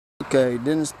Okay,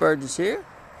 Dennis Burgess here.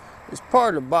 As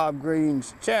part of Bob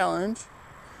Green's challenge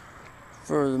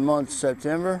for the month of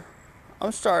September,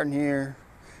 I'm starting here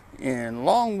in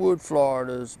Longwood,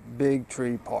 Florida's Big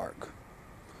Tree Park.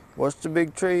 What's the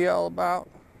big tree all about?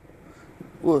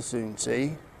 We'll soon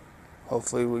see.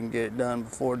 Hopefully we can get it done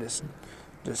before this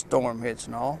storm hits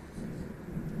and all.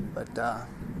 But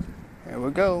here we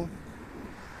go.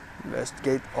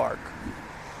 Investigate the park.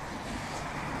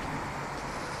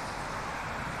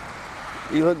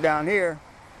 You look down here,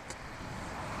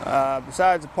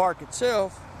 besides the park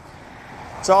itself,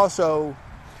 it's also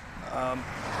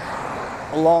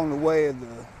along the way of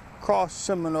the Cross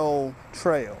Seminole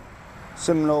Trail,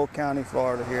 Seminole County,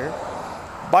 Florida here,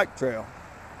 bike trail.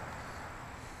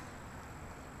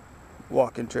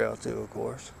 Walking trail too, of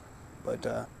course, but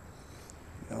you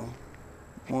know,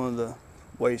 one of the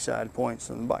wayside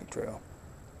points on the bike trail.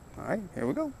 All right, here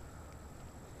we go.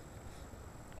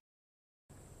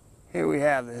 Here we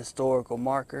have the historical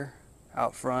marker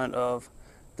out front of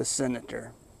the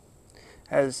Senator.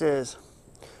 As it says,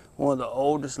 one of the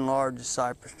oldest and largest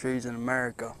cypress trees in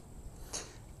America.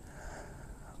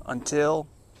 Until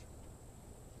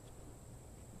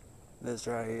this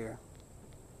right here.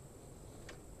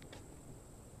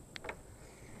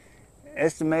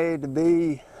 Estimated to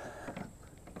be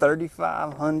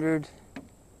 3,500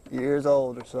 years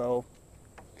old or so.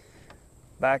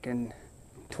 Back in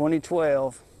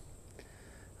 2012,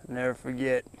 I'll never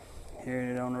forget hearing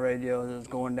it on the radio as it was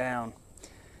going down.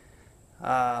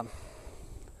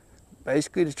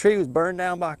 Basically, the tree was burned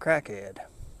down by a crackhead.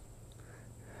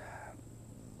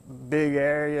 Big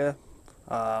area,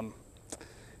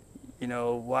 you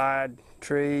know, wide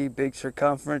tree, big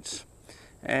circumference,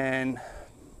 and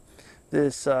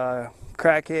this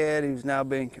crackhead, who's now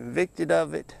being convicted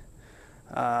of it,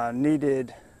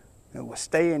 was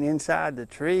staying inside the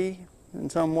tree in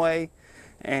some way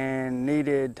and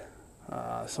needed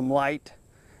some light,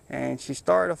 and she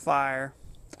started a fire,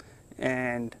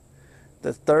 and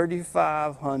the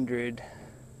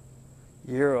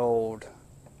 3,500-year-old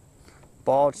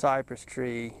bald cypress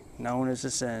tree, known as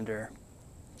the Senator,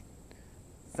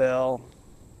 fell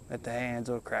at the hands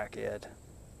of a crackhead.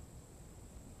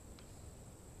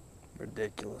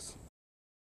 Ridiculous.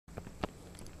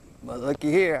 But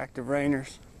looky here, active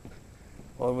rainers.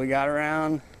 What we got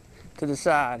around to the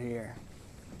side here?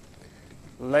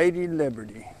 Lady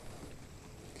Liberty.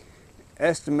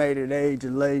 Estimated age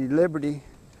of Lady Liberty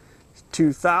is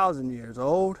 2,000 years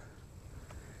old.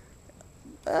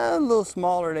 A little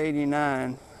smaller at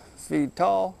 89 feet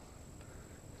tall.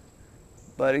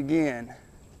 But again,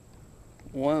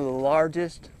 one of the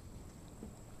largest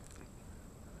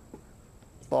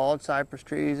bald cypress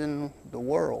trees in the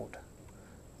world.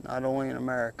 Not only in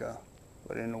America,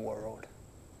 but in the world.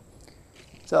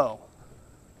 So,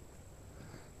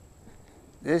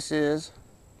 this is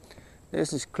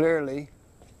clearly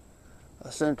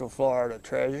a Central Florida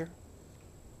treasure,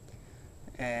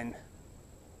 and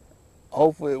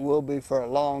hopefully it will be for a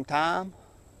long time.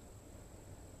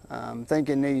 I'm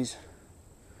thinking these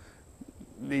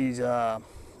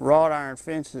wrought iron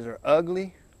fences are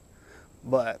ugly,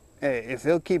 but hey, if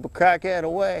he'll keep a crackhead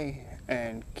away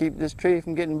and keep this tree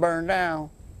from getting burned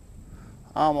down,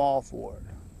 I'm all for it.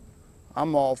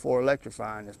 I'm all for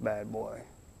electrifying this bad boy.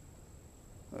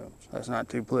 Well, that's not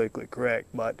too politically correct,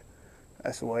 but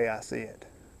that's the way I see it.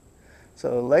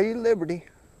 So Lady Liberty,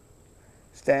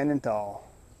 standing tall.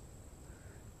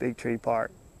 Big Tree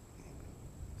Park,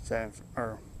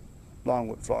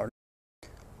 Longwood, Florida.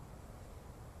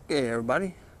 Okay,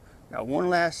 everybody, got one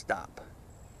last stop.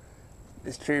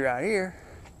 This tree right here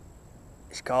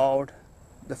is called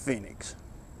the Phoenix.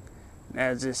 And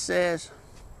as it says,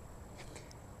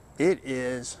 it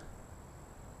is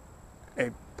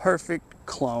a perfect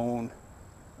clone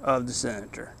of the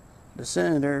Senator. The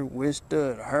Senator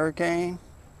withstood a hurricane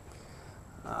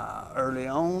early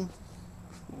on,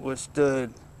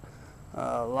 withstood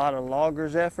a lot of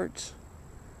loggers' efforts,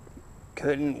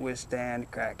 couldn't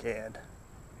withstand crackhead.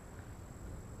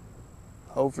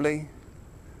 Hopefully,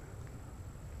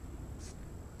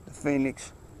 the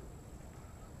Phoenix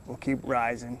will keep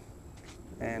rising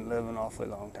and live an awfully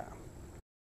long time.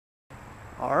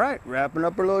 All right, wrapping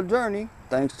up our little journey.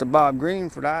 Thanks to Bob Green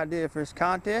for the idea for this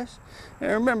contest.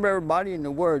 And remember, everybody, in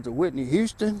the words of Whitney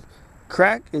Houston,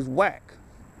 crack is whack,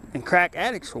 and crack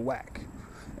addicts are whack.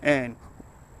 And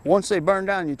once they burn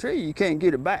down your tree, you can't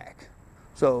get it back.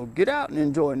 So get out and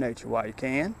enjoy nature while you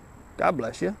can. God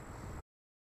bless you.